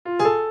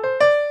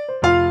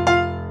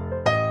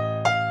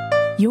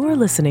You're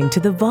listening to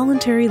The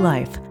Voluntary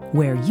Life,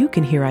 where you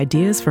can hear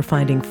ideas for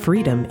finding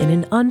freedom in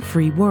an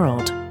unfree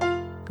world.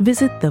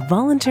 Visit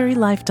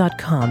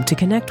thevoluntarylife.com to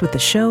connect with the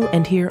show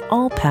and hear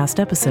all past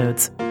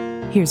episodes.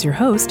 Here's your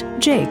host,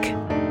 Jake.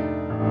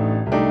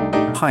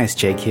 Hi, it's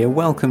Jake here.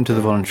 Welcome to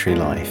The Voluntary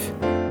Life.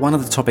 One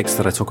of the topics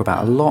that I talk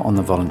about a lot on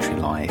The Voluntary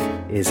Life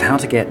is how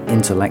to get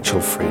intellectual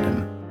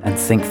freedom and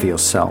think for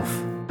yourself.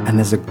 And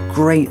there's a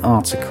great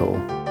article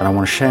that I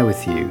want to share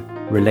with you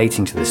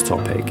relating to this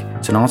topic.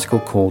 It's an article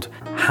called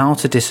How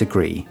to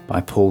Disagree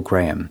by Paul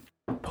Graham.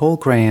 Paul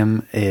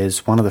Graham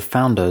is one of the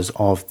founders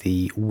of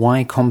the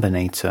Y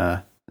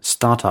Combinator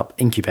startup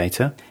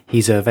incubator.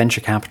 He's a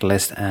venture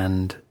capitalist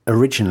and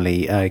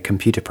originally a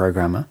computer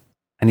programmer.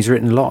 And he's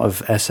written a lot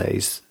of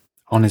essays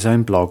on his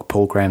own blog,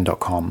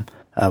 paulgraham.com,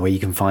 where you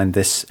can find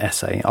this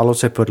essay. I'll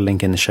also put a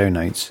link in the show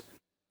notes.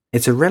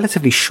 It's a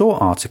relatively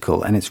short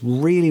article and it's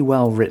really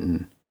well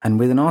written. And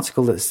with an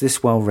article that's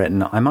this well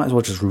written, I might as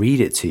well just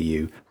read it to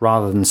you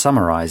rather than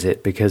summarize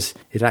it, because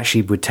it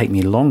actually would take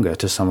me longer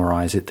to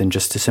summarize it than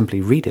just to simply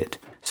read it.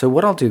 So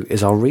what I'll do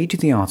is I'll read you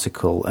the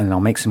article and I'll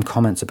make some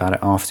comments about it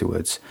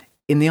afterwards.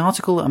 In the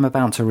article I'm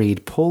about to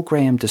read, Paul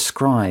Graham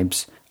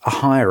describes a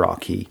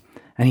hierarchy,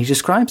 and he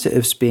describes it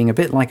as being a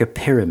bit like a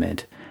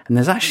pyramid. And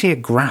there's actually a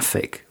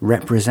graphic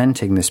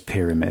representing this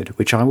pyramid,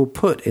 which I will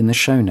put in the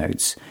show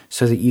notes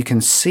so that you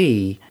can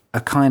see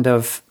a kind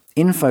of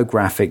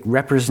infographic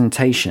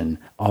representation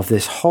of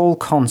this whole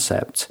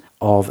concept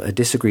of a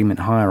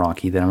disagreement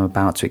hierarchy that I'm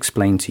about to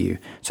explain to you.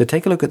 So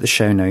take a look at the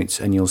show notes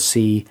and you'll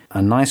see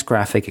a nice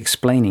graphic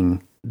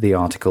explaining the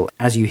article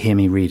as you hear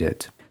me read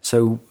it.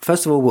 So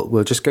first of all,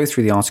 we'll just go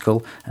through the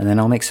article and then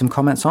I'll make some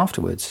comments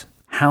afterwards.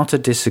 How to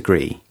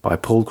Disagree by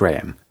Paul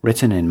Graham,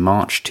 written in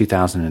March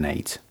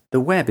 2008. The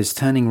web is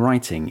turning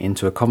writing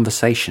into a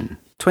conversation.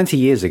 20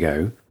 years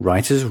ago,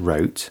 writers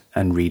wrote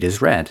and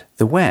readers read.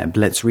 The web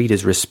lets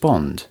readers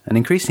respond, and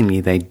increasingly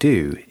they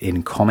do,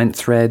 in comment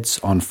threads,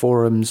 on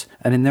forums,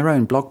 and in their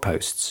own blog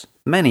posts.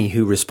 Many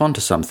who respond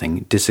to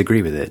something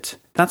disagree with it.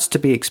 That's to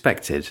be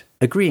expected.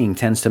 Agreeing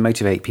tends to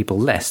motivate people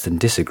less than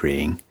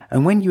disagreeing,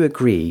 and when you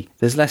agree,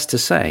 there's less to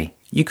say.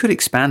 You could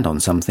expand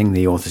on something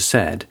the author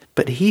said,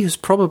 but he has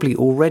probably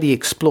already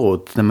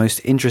explored the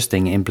most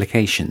interesting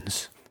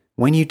implications.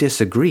 When you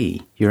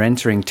disagree, you're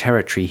entering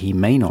territory he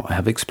may not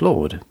have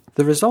explored.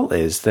 The result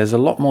is there's a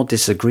lot more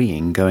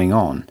disagreeing going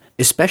on,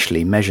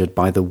 especially measured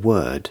by the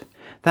word.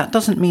 That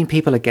doesn't mean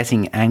people are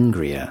getting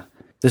angrier.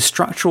 The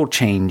structural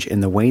change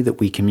in the way that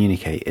we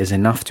communicate is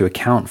enough to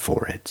account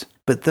for it.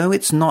 But though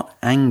it's not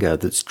anger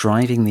that's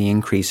driving the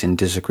increase in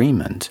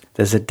disagreement,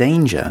 there's a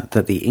danger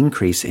that the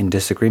increase in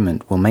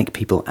disagreement will make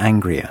people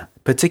angrier,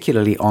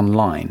 particularly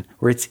online,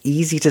 where it's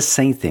easy to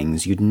say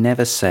things you'd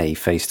never say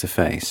face to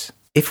face.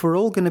 If we're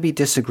all going to be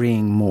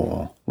disagreeing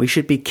more, we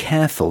should be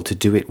careful to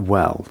do it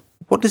well.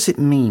 What does it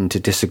mean to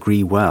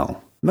disagree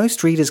well?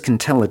 Most readers can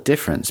tell the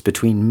difference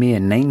between mere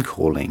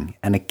name-calling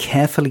and a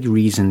carefully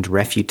reasoned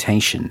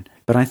refutation,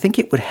 but I think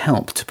it would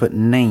help to put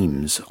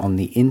names on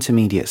the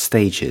intermediate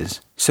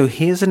stages. So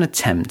here's an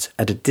attempt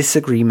at a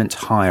disagreement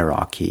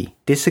hierarchy.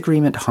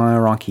 Disagreement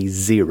hierarchy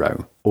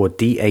 0, or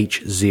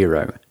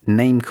DH0,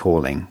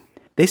 name-calling.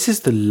 This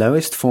is the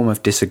lowest form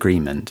of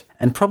disagreement,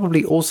 and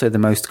probably also the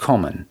most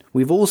common.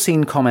 We've all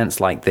seen comments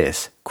like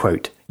this,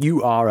 quote,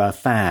 "You are a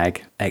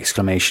fag!" !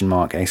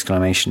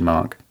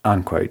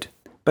 Unquote.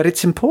 But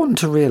it's important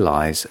to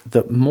realize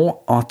that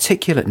more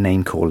articulate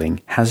name-calling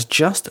has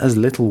just as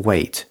little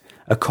weight.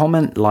 A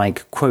comment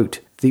like, quote,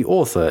 "The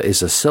author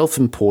is a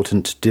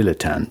self-important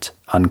dilettante,"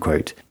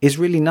 unquote, is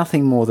really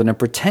nothing more than a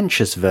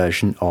pretentious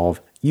version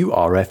of "You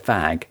are a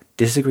fag!"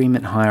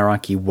 Disagreement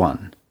hierarchy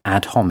 1,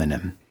 ad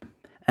hominem.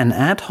 An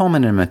ad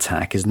hominem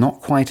attack is not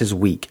quite as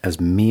weak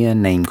as mere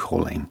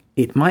name-calling.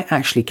 It might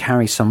actually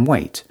carry some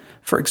weight.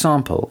 For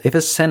example, if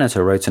a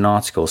senator wrote an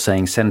article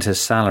saying senators'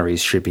 salaries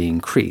should be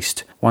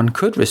increased, one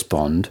could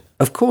respond,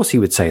 "Of course he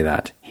would say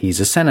that. He's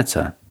a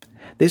senator."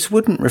 This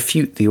wouldn't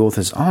refute the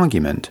author's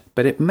argument,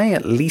 but it may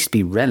at least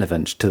be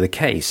relevant to the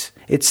case.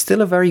 It's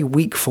still a very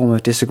weak form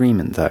of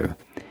disagreement, though.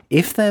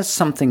 If there's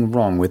something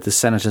wrong with the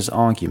senator's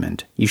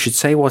argument, you should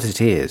say what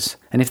it is.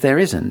 And if there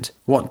isn't,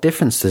 what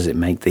difference does it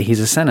make that he's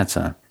a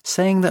senator?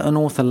 Saying that an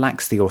author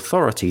lacks the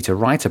authority to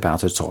write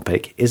about a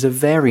topic is a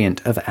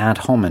variant of ad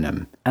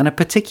hominem, and a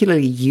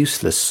particularly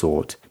useless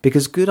sort,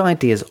 because good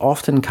ideas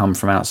often come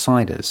from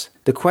outsiders.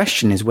 The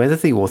question is whether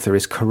the author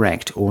is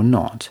correct or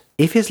not.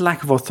 If his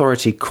lack of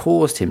authority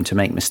caused him to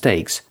make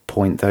mistakes,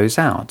 point those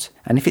out.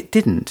 And if it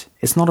didn't,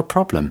 it's not a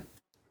problem.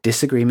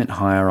 Disagreement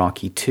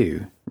hierarchy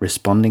 2,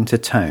 responding to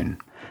tone.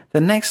 The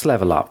next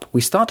level up,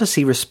 we start to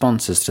see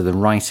responses to the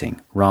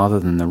writing rather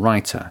than the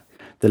writer.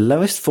 The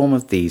lowest form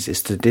of these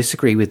is to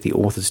disagree with the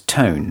author's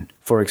tone.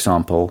 For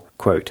example,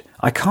 quote,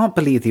 "I can't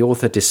believe the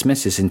author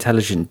dismisses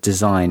intelligent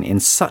design in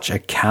such a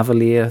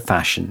cavalier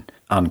fashion,"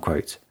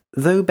 unquote.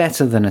 Though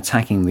better than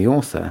attacking the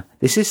author,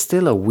 this is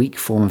still a weak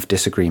form of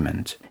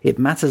disagreement. It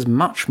matters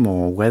much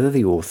more whether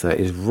the author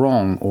is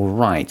wrong or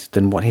right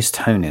than what his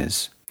tone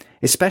is,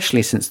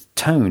 especially since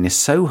tone is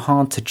so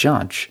hard to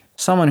judge.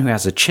 Someone who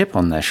has a chip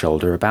on their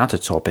shoulder about a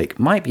topic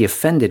might be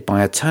offended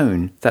by a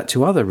tone that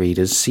to other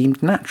readers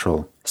seemed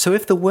natural. So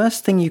if the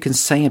worst thing you can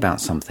say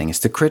about something is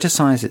to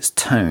criticize its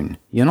tone,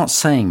 you're not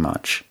saying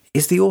much.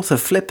 Is the author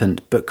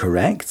flippant but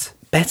correct?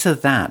 Better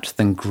that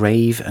than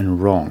grave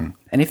and wrong.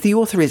 And if the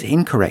author is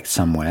incorrect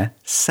somewhere,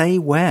 say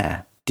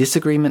where.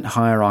 Disagreement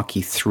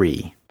hierarchy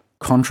 3.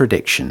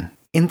 Contradiction.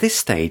 In this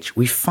stage,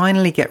 we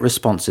finally get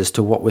responses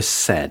to what was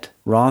said,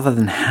 rather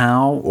than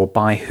how or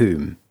by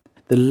whom.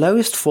 The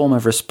lowest form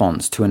of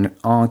response to an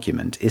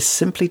argument is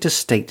simply to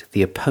state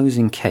the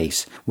opposing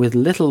case with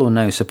little or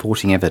no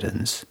supporting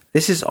evidence.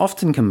 This is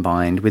often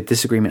combined with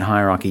disagreement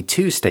hierarchy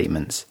 2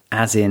 statements,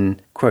 as in,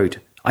 quote,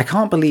 I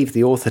can't believe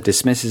the author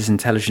dismisses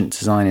intelligent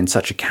design in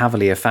such a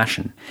cavalier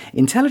fashion.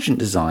 Intelligent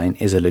design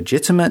is a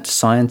legitimate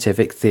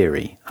scientific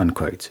theory,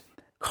 unquote.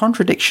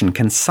 Contradiction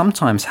can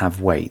sometimes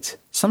have weight.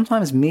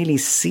 Sometimes merely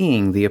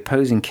seeing the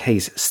opposing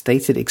case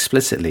stated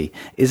explicitly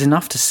is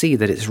enough to see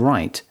that it's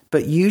right,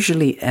 but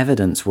usually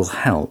evidence will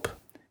help.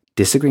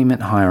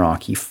 Disagreement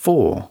hierarchy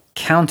 4.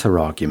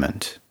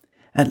 Counterargument.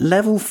 At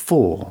level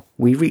 4,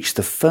 we reach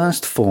the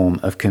first form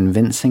of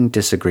convincing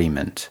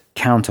disagreement,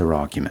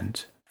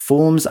 counterargument.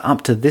 Forms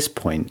up to this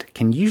point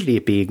can usually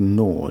be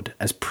ignored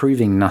as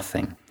proving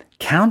nothing.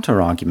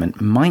 Counterargument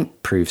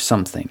might prove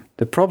something.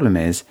 The problem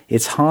is,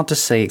 it's hard to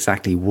say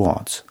exactly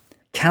what.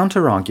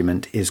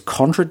 Counterargument is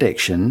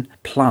contradiction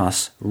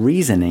plus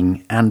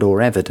reasoning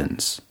and/or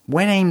evidence.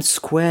 When aimed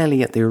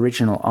squarely at the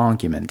original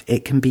argument,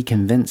 it can be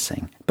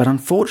convincing, but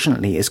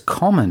unfortunately it's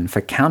common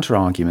for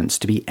counterarguments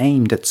to be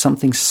aimed at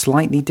something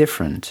slightly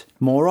different.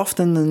 More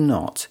often than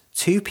not,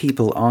 two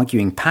people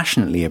arguing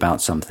passionately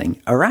about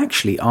something are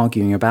actually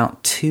arguing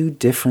about two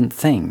different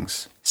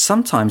things.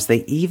 Sometimes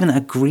they even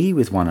agree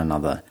with one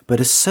another,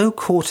 but are so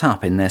caught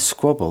up in their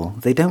squabble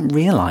they don't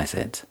realize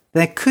it.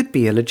 There could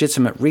be a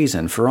legitimate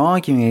reason for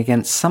arguing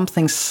against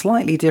something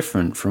slightly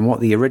different from what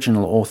the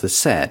original author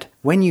said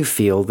when you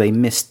feel they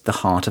missed the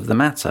heart of the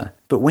matter.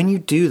 But when you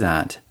do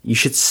that, you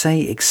should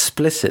say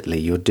explicitly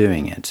you're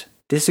doing it.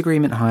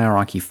 Disagreement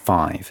hierarchy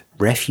 5.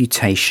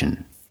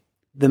 Refutation.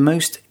 The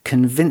most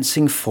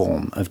convincing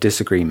form of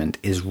disagreement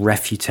is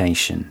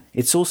refutation.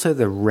 It's also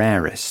the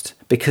rarest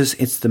because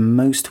it's the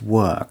most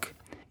work.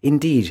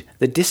 Indeed,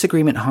 the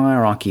disagreement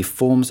hierarchy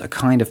forms a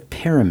kind of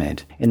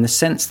pyramid in the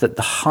sense that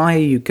the higher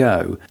you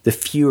go, the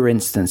fewer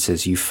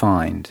instances you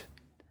find.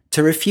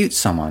 To refute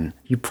someone,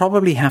 you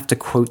probably have to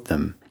quote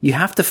them. You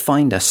have to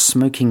find a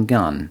smoking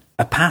gun,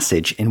 a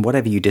passage in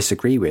whatever you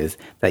disagree with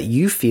that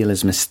you feel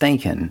is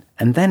mistaken,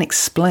 and then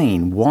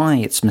explain why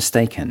it's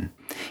mistaken.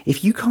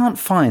 If you can't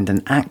find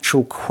an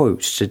actual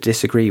quote to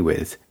disagree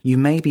with, you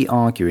may be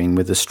arguing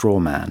with a straw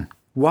man.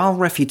 While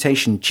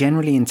refutation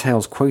generally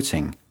entails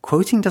quoting,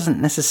 quoting doesn't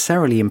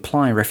necessarily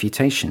imply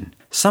refutation.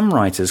 Some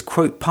writers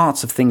quote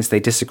parts of things they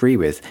disagree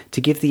with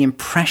to give the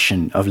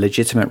impression of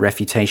legitimate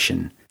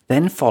refutation,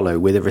 then follow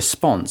with a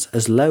response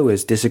as low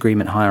as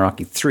disagreement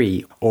hierarchy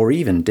 3 or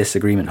even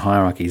disagreement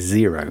hierarchy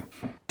 0.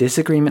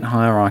 Disagreement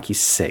hierarchy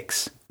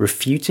 6.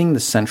 Refuting the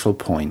central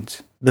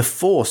point. The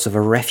force of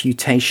a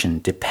refutation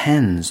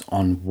depends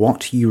on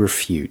what you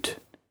refute.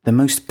 The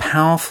most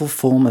powerful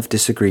form of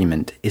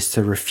disagreement is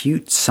to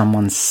refute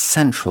someone's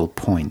central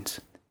point.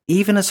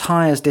 Even as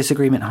high as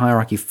disagreement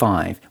hierarchy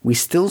 5, we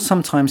still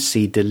sometimes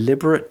see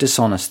deliberate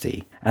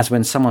dishonesty, as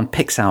when someone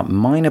picks out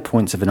minor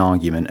points of an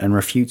argument and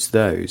refutes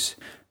those.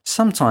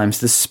 Sometimes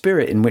the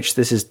spirit in which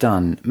this is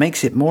done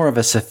makes it more of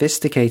a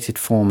sophisticated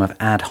form of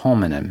ad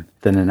hominem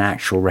than an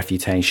actual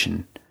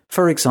refutation.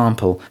 For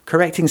example,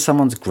 correcting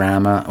someone's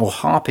grammar or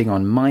harping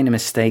on minor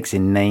mistakes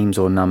in names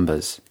or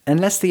numbers.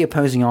 Unless the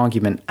opposing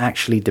argument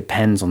actually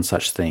depends on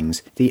such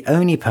things, the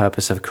only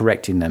purpose of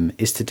correcting them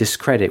is to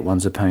discredit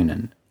one's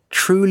opponent.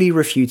 Truly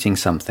refuting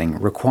something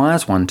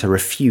requires one to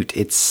refute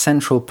its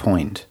central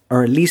point,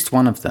 or at least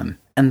one of them,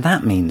 and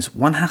that means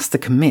one has to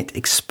commit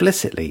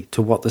explicitly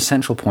to what the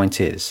central point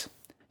is.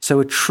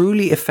 So a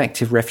truly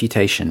effective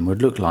refutation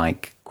would look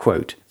like,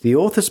 quote, the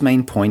author's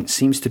main point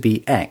seems to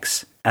be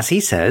X, as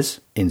he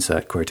says,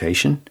 insert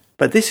quotation,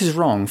 but this is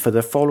wrong for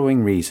the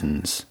following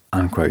reasons,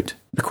 unquote.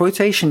 The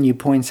quotation you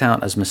point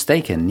out as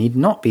mistaken need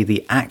not be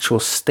the actual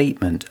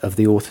statement of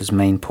the author's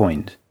main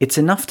point. It's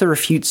enough to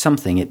refute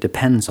something it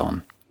depends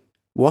on.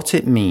 What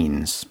it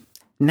means.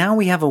 Now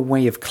we have a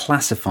way of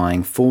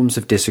classifying forms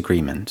of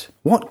disagreement.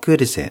 What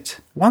good is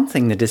it? One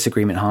thing the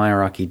disagreement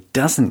hierarchy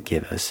doesn't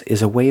give us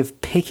is a way of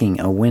picking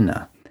a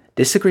winner.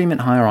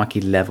 Disagreement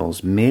hierarchy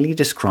levels merely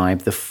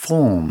describe the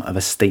form of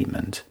a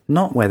statement,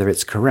 not whether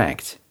it's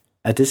correct.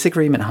 A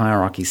disagreement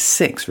hierarchy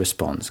 6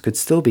 response could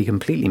still be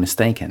completely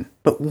mistaken.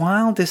 But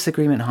while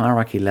disagreement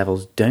hierarchy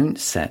levels don't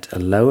set a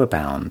lower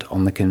bound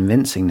on the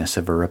convincingness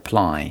of a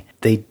reply,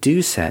 they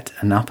do set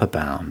an upper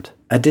bound.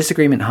 A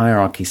disagreement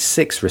hierarchy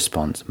 6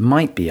 response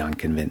might be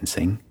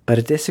unconvincing, but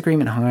a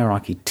disagreement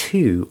hierarchy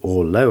 2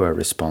 or lower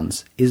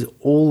response is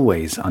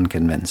always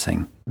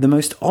unconvincing. The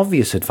most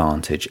obvious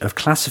advantage of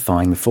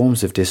classifying the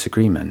forms of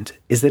disagreement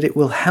is that it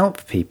will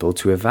help people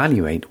to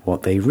evaluate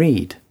what they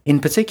read. In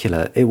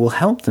particular, it will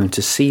help them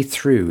to see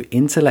through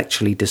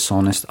intellectually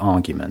dishonest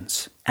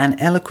arguments. An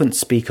eloquent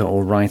speaker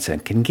or writer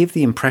can give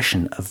the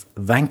impression of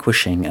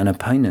vanquishing an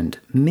opponent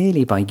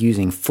merely by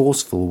using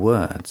forceful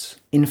words.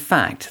 In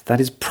fact,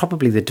 that is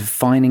probably the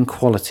defining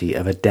quality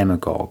of a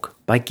demagogue.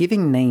 By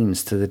giving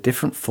names to the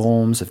different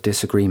forms of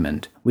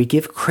disagreement, we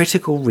give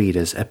critical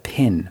readers a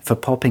pin for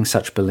popping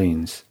such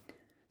balloons.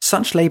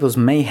 Such labels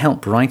may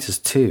help writers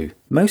too.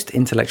 Most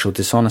intellectual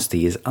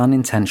dishonesty is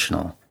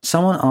unintentional.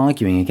 Someone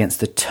arguing against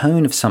the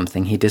tone of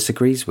something he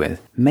disagrees with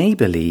may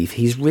believe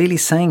he's really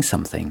saying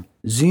something.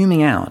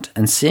 Zooming out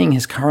and seeing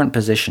his current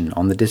position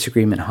on the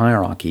disagreement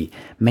hierarchy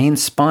may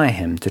inspire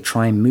him to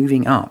try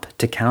moving up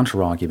to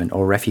counter-argument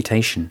or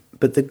refutation.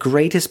 But the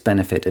greatest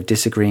benefit of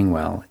disagreeing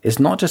well is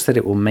not just that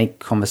it will make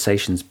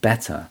conversations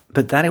better,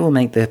 but that it will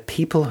make the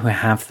people who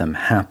have them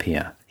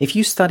happier. If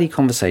you study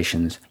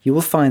conversations, you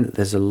will find that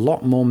there's a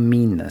lot more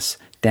meanness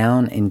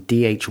down in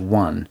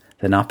DH1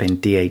 than up in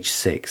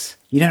DH6.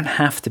 You don't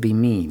have to be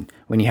mean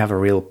when you have a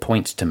real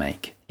point to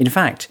make. In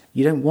fact,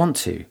 you don't want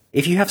to.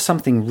 If you have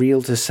something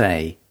real to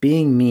say,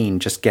 being mean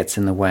just gets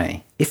in the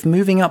way. If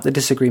moving up the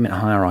disagreement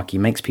hierarchy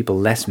makes people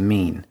less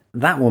mean,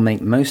 that will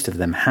make most of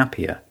them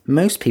happier.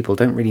 Most people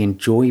don't really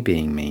enjoy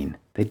being mean.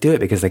 They do it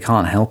because they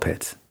can't help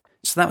it.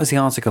 So that was the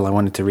article I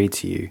wanted to read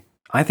to you.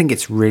 I think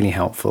it's really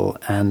helpful,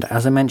 and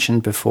as I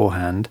mentioned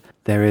beforehand,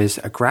 there is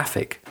a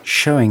graphic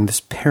showing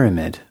this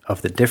pyramid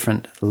of the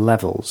different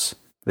levels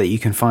that you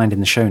can find in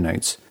the show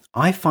notes.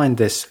 I find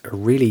this a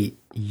really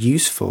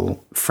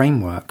useful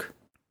framework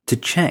to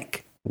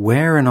check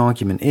where an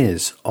argument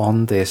is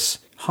on this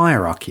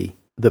hierarchy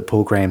that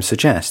Paul Graham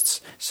suggests.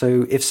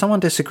 So if someone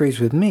disagrees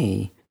with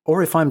me,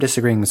 or if I'm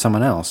disagreeing with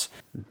someone else,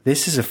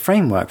 this is a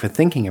framework for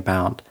thinking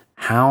about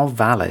how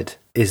valid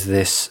is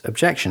this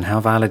objection, how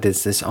valid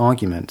is this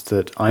argument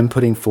that I'm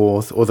putting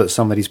forth or that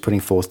somebody's putting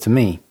forth to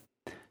me.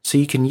 So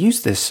you can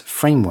use this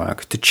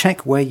framework to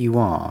check where you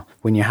are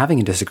when you're having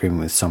a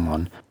disagreement with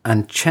someone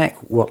and check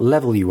what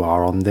level you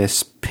are on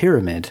this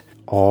pyramid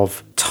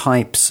of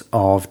types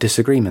of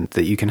disagreement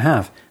that you can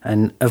have.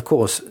 And of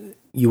course,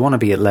 you want to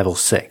be at level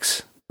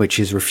 6, which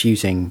is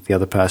refuting the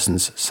other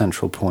person's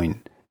central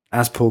point.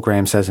 As Paul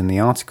Graham says in the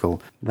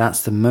article,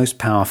 that's the most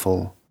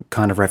powerful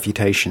kind of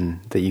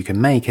refutation that you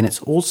can make, and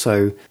it's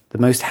also the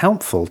most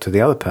helpful to the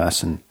other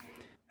person.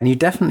 And you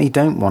definitely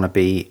don't want to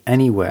be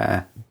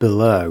anywhere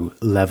below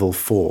level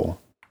 4.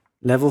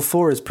 Level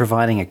 4 is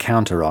providing a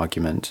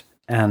counter-argument,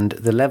 and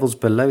the levels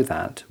below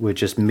that were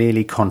just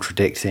merely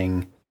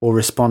contradicting or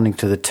responding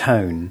to the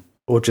tone,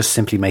 or just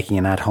simply making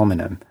an ad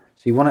hominem.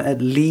 So you want to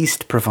at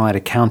least provide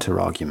a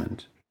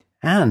counter-argument.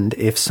 And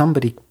if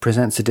somebody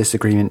presents a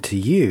disagreement to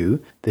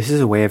you, this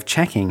is a way of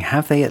checking,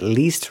 have they at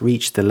least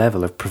reached the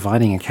level of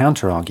providing a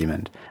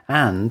counter-argument?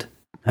 And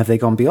have they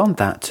gone beyond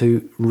that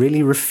to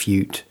really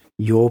refute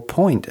your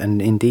point,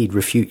 and indeed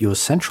refute your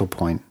central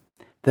point?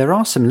 There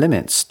are some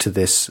limits to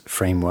this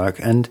framework,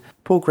 and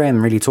Paul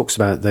Graham really talks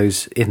about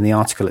those in the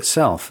article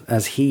itself.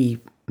 As he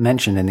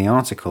mentioned in the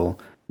article,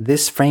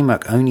 this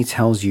framework only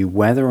tells you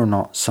whether or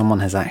not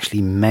someone has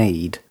actually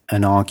made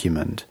an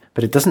argument,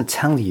 but it doesn't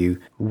tell you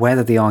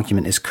whether the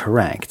argument is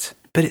correct.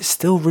 But it's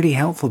still really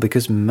helpful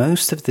because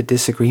most of the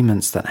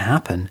disagreements that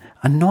happen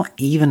are not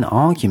even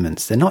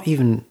arguments. They're not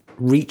even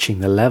reaching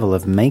the level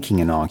of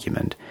making an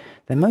argument.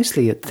 They're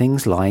mostly at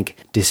things like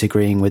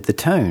disagreeing with the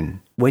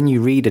tone. When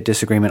you read a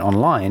disagreement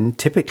online,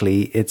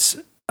 typically it's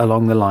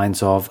along the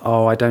lines of,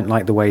 oh, I don't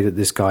like the way that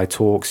this guy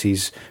talks,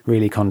 he's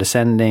really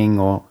condescending,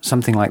 or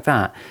something like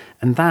that.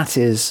 And that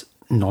is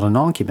not an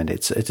argument.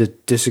 It's a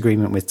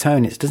disagreement with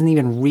tone. It doesn't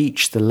even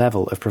reach the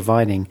level of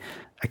providing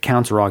a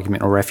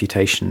counter-argument or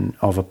refutation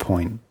of a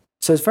point.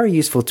 So it's very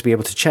useful to be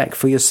able to check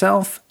for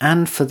yourself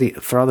and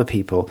for other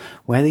people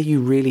whether you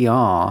really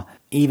are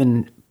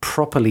even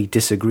properly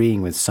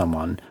disagreeing with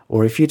someone,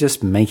 or if you're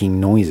just making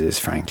noises,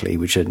 frankly,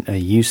 which are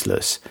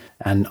useless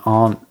and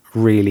aren't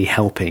really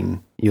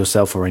helping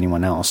yourself or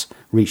anyone else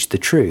reach the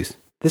truth.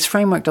 This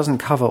framework doesn't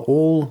cover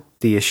all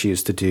the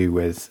issues to do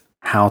with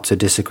how to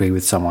disagree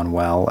with someone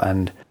well,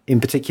 and in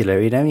particular,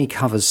 it only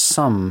covers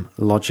some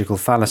logical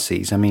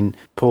fallacies. I mean,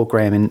 Paul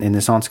Graham, in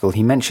this article,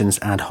 he mentions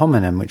ad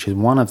hominem, which is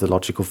one of the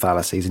logical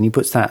fallacies, and he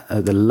puts that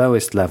at the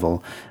lowest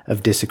level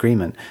of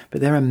disagreement.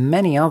 But there are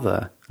many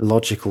other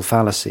logical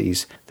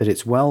fallacies that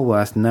it's well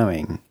worth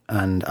knowing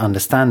and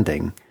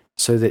understanding,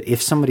 so that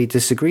if somebody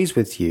disagrees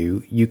with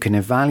you, you can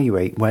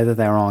evaluate whether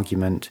their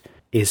argument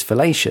is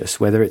fallacious,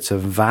 whether it's a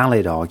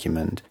valid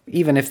argument.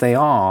 Even if they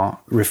are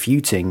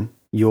refuting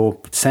your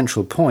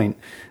central point,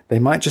 they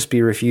might just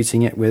be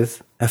refuting it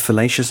with a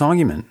fallacious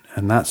argument.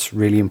 And that's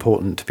really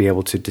important to be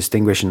able to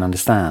distinguish and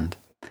understand.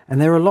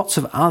 And there are lots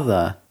of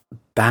other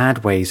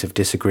bad ways of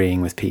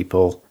disagreeing with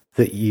people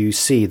that you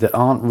see that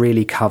aren't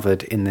really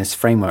covered in this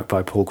framework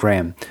by Paul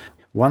Graham.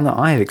 One that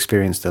I have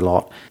experienced a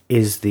lot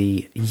is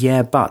the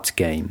yeah but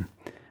game.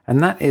 And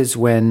that is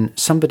when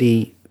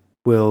somebody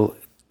will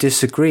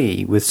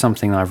disagree with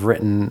something I've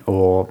written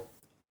or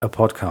a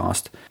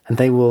podcast, and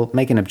they will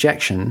make an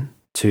objection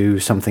to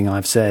something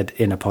I've said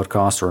in a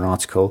podcast or an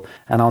article,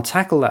 and I'll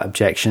tackle that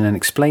objection and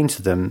explain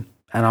to them,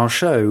 and I'll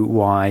show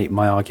why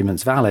my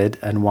argument's valid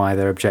and why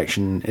their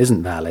objection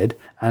isn't valid.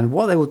 And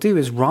what they will do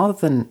is, rather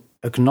than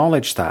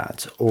acknowledge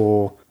that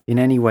or in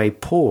any way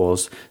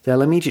pause,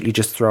 they'll immediately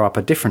just throw up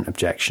a different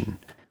objection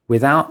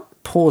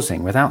without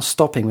pausing, without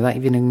stopping, without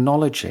even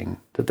acknowledging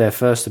that their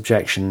first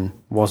objection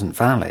wasn't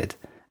valid.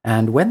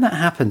 And when that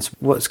happens,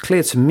 what's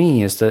clear to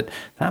me is that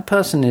that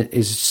person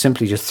is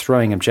simply just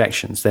throwing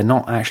objections. They're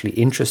not actually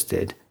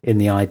interested in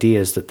the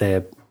ideas that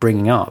they're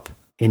bringing up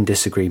in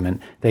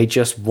disagreement. They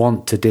just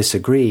want to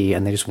disagree,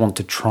 and they just want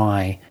to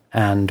try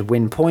and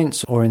win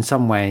points or in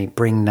some way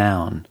bring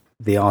down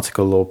the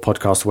article or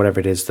podcast or whatever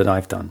it is that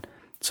I've done.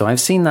 So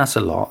I've seen that a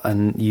lot,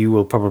 and you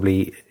will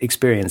probably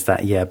experience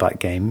that yeah but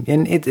game.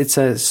 And it's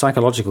a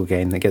psychological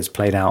game that gets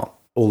played out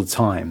all the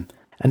time.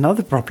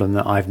 Another problem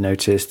that I've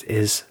noticed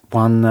is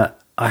one that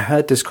I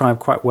heard described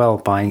quite well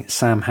by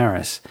Sam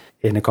Harris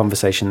in a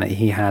conversation that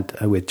he had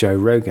with Joe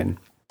Rogan.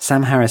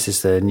 Sam Harris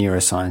is the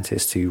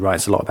neuroscientist who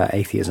writes a lot about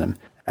atheism.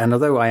 And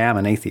although I am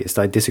an atheist,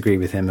 I disagree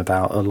with him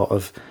about a lot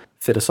of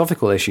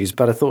philosophical issues,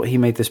 but I thought he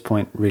made this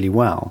point really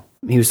well.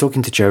 He was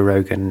talking to Joe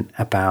Rogan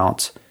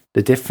about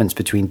the difference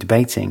between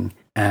debating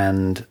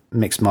and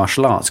mixed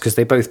martial arts, because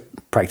they both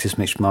practice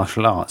mixed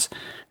martial arts.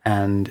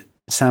 And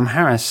Sam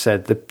Harris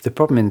said the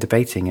problem in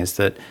debating is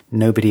that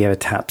nobody ever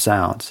taps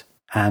out.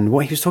 And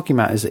what he was talking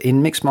about is that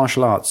in mixed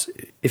martial arts,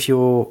 if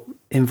you're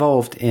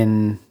involved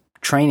in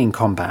training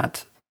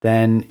combat,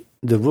 then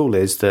the rule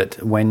is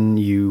that when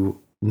you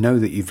know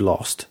that you've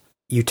lost,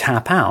 you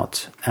tap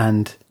out,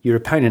 and your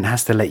opponent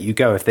has to let you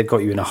go. If they've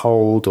got you in a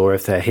hold or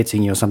if they're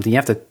hitting you or something, you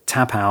have to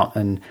tap out,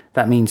 and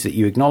that means that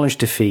you acknowledge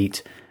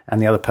defeat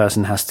and the other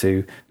person has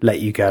to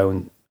let you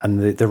go,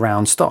 and the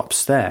round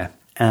stops there.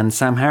 And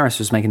Sam Harris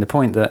was making the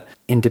point that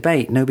in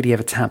debate, nobody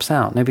ever taps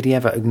out. Nobody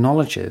ever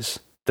acknowledges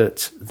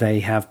that they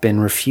have been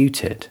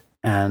refuted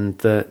and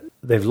that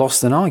they've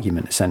lost an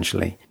argument,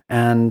 essentially.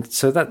 And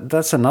so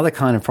that's another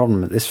kind of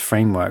problem that this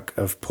framework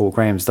of Paul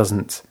Graham's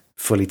doesn't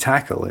fully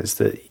tackle, is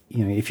that,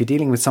 you know, if you're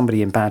dealing with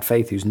somebody in bad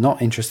faith who's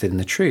not interested in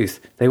the truth,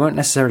 they won't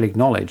necessarily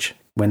acknowledge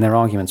when their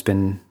argument's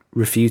been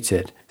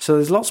refuted. So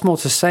there's lots more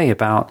to say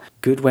about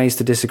good ways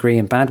to disagree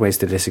and bad ways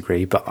to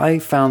disagree, but I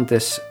found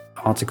this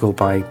article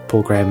by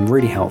Paul Graham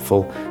really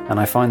helpful, and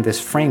I find this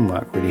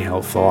framework really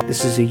helpful.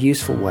 This is a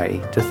useful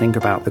way to think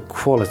about the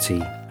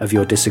quality of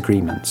your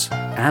disagreements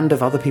and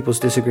of other people's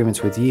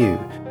disagreements with you,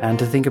 and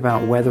to think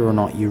about whether or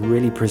not you're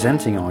really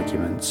presenting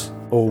arguments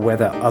or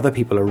whether other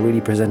people are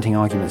really presenting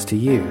arguments to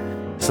you.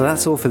 So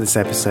that's all for this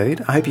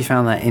episode. I hope you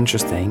found that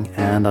interesting,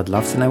 and I'd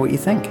love to know what you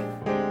think.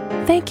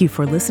 Thank you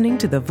for listening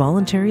to The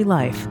Voluntary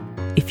Life.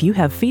 If you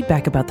have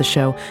feedback about the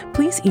show,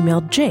 please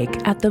email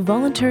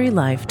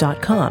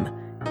jake@thevoluntarylife.com.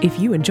 If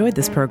you enjoyed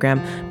this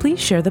program, please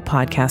share the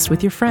podcast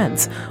with your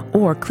friends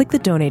or click the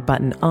donate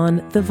button on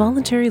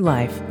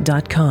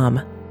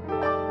thevoluntarylife.com.